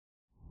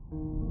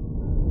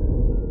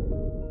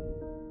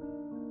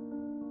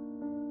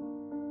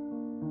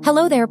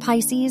Hello there,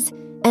 Pisces,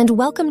 and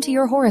welcome to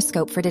your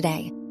horoscope for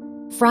today,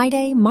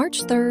 Friday,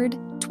 March 3rd,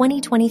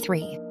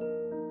 2023.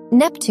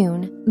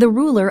 Neptune, the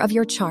ruler of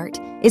your chart,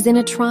 is in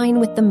a trine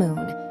with the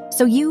moon,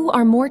 so you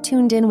are more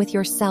tuned in with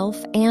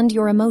yourself and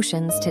your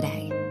emotions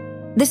today.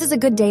 This is a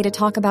good day to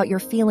talk about your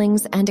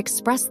feelings and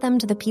express them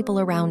to the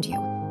people around you.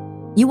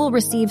 You will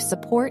receive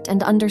support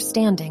and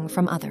understanding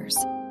from others.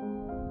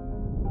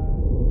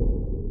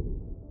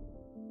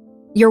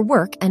 Your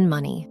work and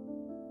money.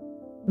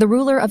 The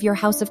ruler of your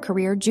house of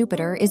career,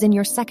 Jupiter, is in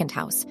your second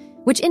house,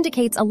 which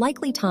indicates a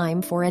likely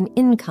time for an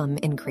income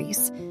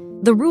increase.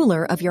 The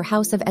ruler of your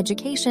house of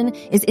education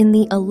is in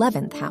the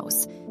 11th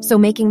house, so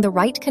making the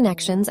right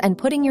connections and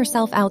putting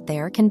yourself out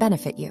there can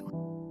benefit you.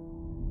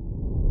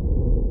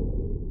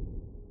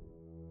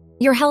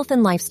 Your health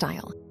and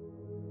lifestyle.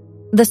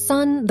 The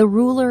Sun, the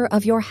ruler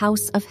of your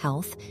house of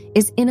health,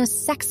 is in a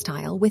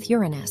sextile with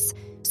Uranus,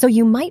 so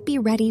you might be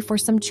ready for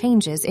some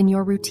changes in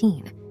your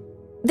routine.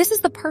 This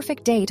is the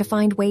perfect day to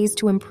find ways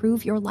to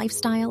improve your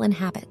lifestyle and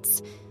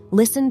habits.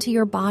 Listen to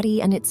your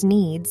body and its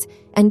needs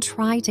and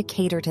try to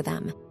cater to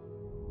them.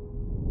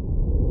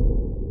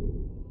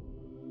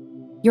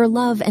 Your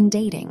love and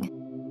dating.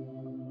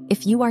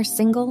 If you are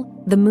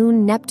single, the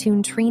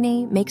Moon-Neptune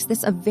trine makes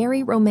this a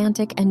very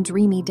romantic and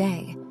dreamy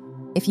day.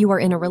 If you are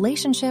in a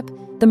relationship,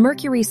 the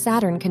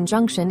Mercury-Saturn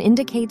conjunction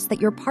indicates that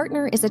your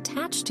partner is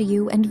attached to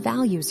you and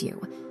values you.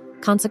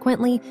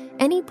 Consequently,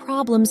 any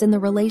problems in the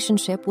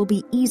relationship will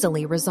be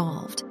easily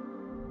resolved.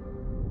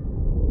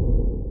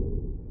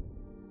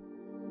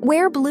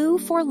 Wear blue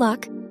for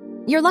luck.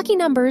 Your lucky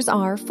numbers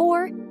are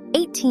 4,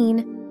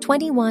 18,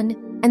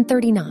 21, and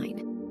 39.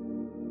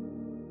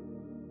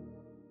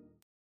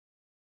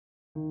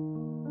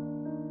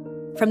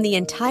 From the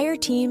entire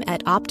team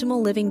at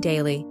Optimal Living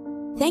Daily,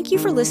 thank you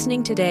for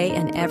listening today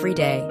and every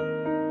day.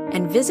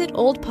 And visit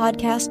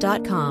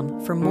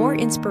oldpodcast.com for more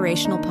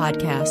inspirational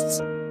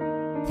podcasts.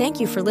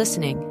 Thank you for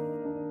listening.